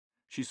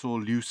She saw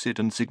lucid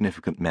and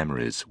significant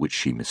memories which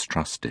she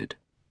mistrusted.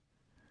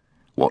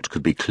 What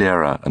could be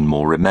clearer and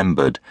more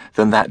remembered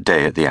than that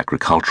day at the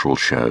agricultural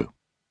show?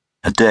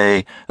 A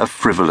day of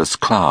frivolous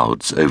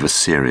clouds over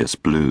serious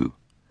blue.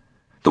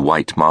 The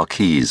white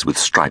marquees with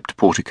striped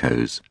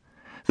porticos.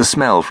 The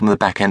smell from the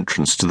back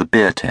entrance to the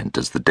beer tent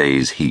as the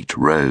day's heat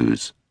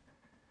rose.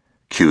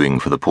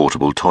 Queuing for the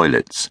portable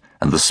toilets,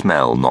 and the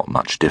smell not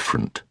much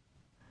different.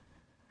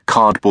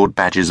 Cardboard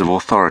badges of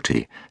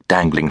authority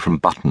dangling from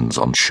buttons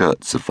on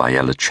shirts of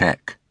Viella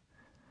check.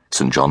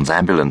 St. John's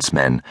ambulance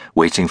men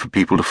waiting for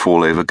people to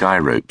fall over guy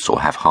ropes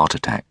or have heart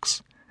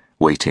attacks,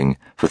 waiting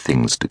for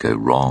things to go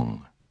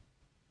wrong.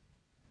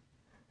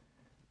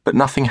 But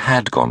nothing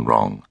had gone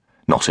wrong,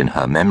 not in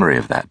her memory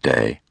of that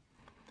day,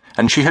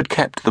 and she had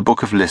kept the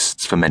book of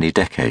lists for many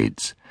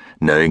decades,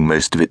 knowing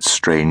most of its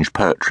strange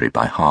poetry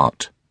by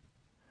heart.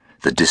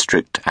 The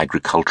District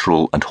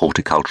Agricultural and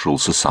Horticultural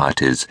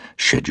Society's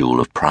schedule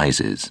of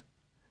prizes.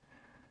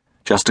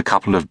 Just a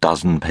couple of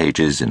dozen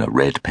pages in a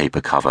red paper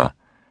cover,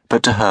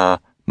 but to her,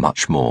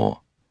 much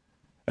more.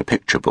 A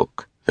picture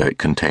book, though it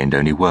contained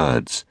only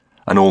words,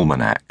 an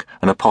almanac,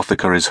 an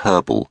apothecary's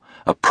herbal,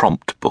 a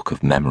prompt book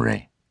of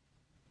memory.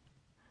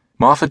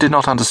 Martha did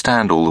not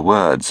understand all the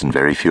words and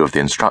very few of the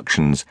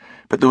instructions,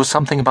 but there was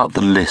something about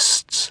the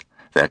lists,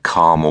 their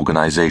calm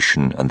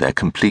organization and their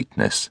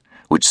completeness,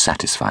 which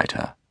satisfied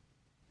her.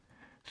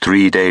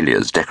 3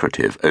 dahlias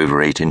decorative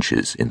over 8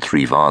 inches in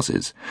 3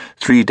 vases,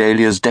 3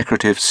 dahlias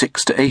decorative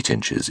 6 to 8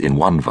 inches in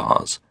 1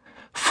 vase,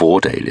 4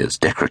 dahlias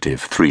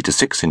decorative 3 to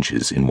 6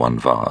 inches in 1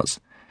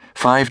 vase,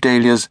 5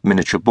 dahlias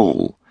miniature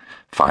ball,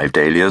 5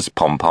 dahlias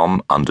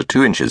pom-pom under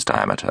 2 inches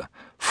diameter,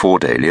 4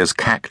 dahlias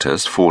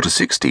cactus 4 to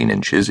 16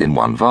 inches in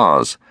 1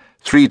 vase,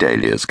 3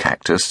 dahlias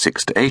cactus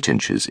 6 to 8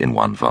 inches in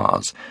 1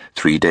 vase,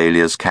 3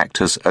 dahlias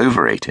cactus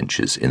over 8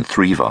 inches in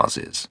 3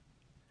 vases.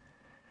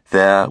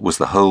 There was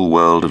the whole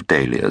world of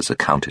dahlias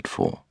accounted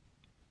for.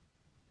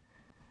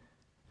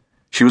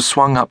 She was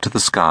swung up to the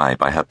sky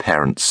by her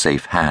parents'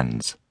 safe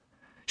hands.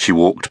 She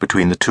walked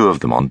between the two of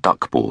them on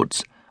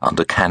duckboards,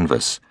 under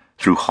canvas,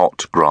 through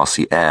hot,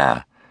 grassy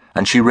air,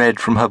 and she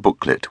read from her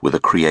booklet with a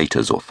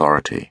creator's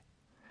authority.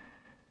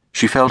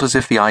 She felt as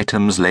if the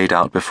items laid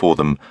out before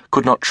them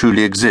could not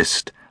truly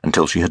exist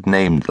until she had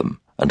named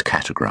them and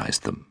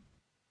categorized them.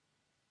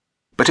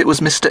 But it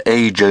was Mr.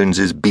 A.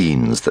 Jones's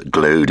beans that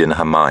glowed in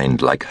her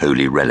mind like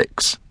holy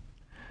relics.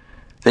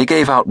 They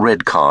gave out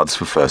red cards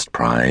for first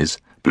prize,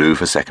 blue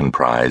for second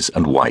prize,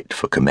 and white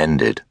for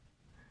commended.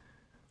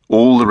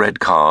 All the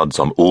red cards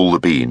on all the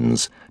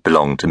beans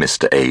belonged to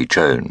Mr. A.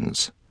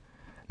 Jones.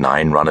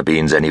 9 runner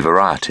beans any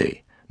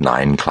variety,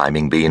 9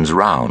 climbing beans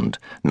round,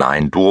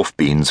 9 dwarf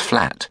beans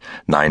flat,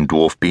 9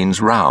 dwarf beans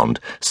round,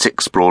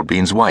 6 broad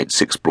beans white,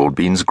 6 broad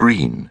beans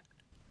green.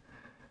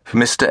 For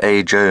Mr.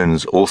 A.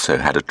 Jones also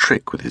had a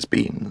trick with his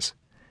beans.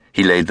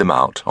 He laid them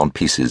out on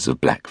pieces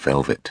of black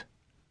velvet.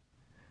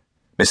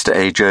 Mr.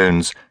 A.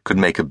 Jones could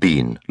make a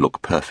bean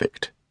look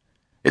perfect.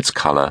 Its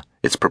colour,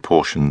 its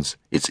proportions,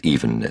 its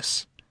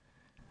evenness.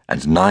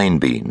 And 9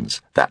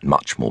 beans that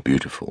much more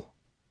beautiful.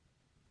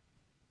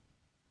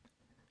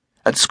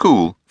 At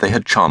school they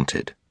had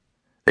chanted.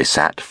 They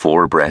sat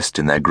 4 abreast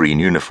in their green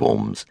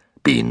uniforms,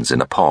 beans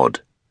in a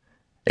pod.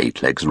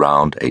 8 legs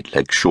round, 8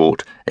 legs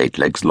short, 8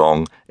 legs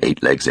long,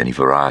 8 legs any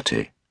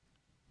variety.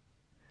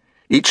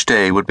 Each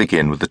day would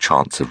begin with the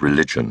chants of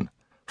religion,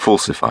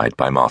 falsified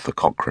by Martha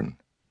Cochrane.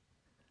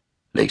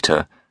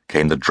 Later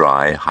came the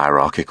dry,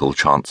 hierarchical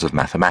chants of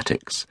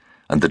mathematics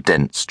and the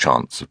dense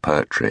chants of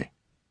poetry.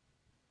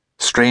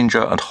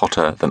 Stranger and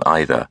hotter than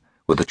either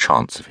were the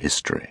chants of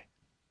history.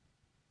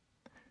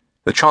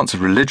 The chants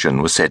of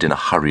religion were said in a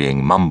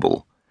hurrying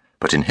mumble,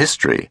 but in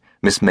history,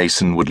 Miss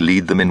Mason would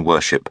lead them in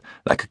worship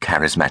like a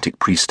charismatic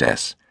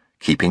priestess,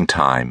 keeping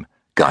time,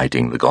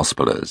 guiding the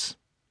gospelers.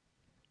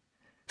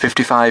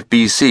 55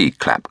 BC,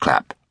 clap,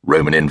 clap,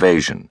 Roman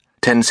invasion.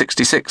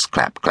 1066,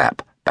 clap,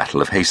 clap, Battle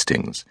of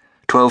Hastings.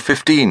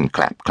 1215,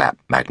 clap, clap,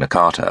 Magna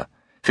Carta.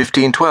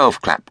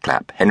 1512, clap,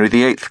 clap, Henry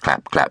VIII,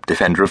 clap, clap,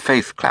 Defender of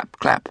Faith, clap,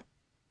 clap.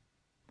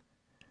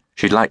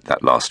 She liked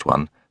that last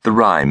one. The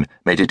rhyme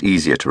made it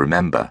easier to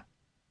remember.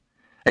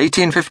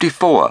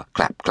 1854,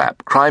 clap,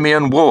 clap,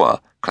 Crimean War,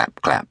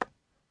 clap, clap.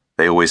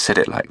 They always said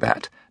it like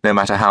that, no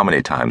matter how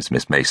many times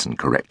Miss Mason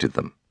corrected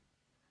them.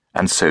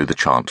 And so the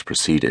chant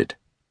proceeded.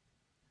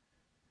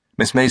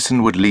 Miss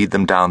Mason would lead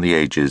them down the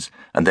ages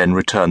and then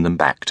return them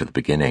back to the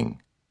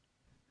beginning.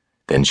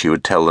 Then she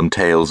would tell them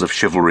tales of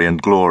chivalry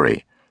and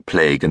glory,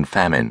 plague and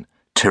famine,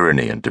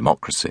 tyranny and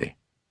democracy.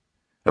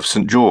 Of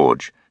St.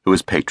 George, who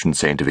was patron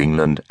saint of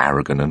England,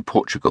 Aragon and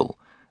Portugal,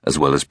 as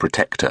well as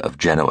protector of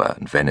Genoa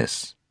and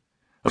Venice.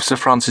 Of Sir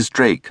Francis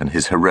Drake and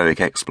his heroic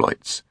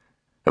exploits,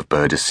 of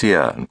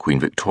Boadicea and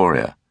Queen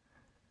Victoria,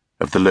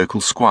 of the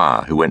local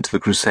squire who went to the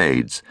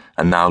Crusades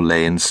and now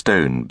lay in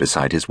stone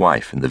beside his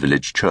wife in the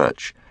village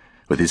church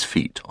with his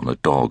feet on a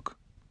dog.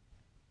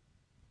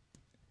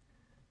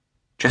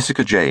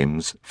 Jessica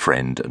James,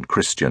 friend and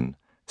Christian,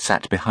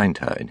 sat behind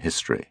her in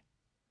history.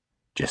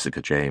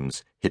 Jessica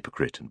James,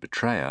 hypocrite and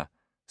betrayer,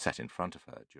 sat in front of her during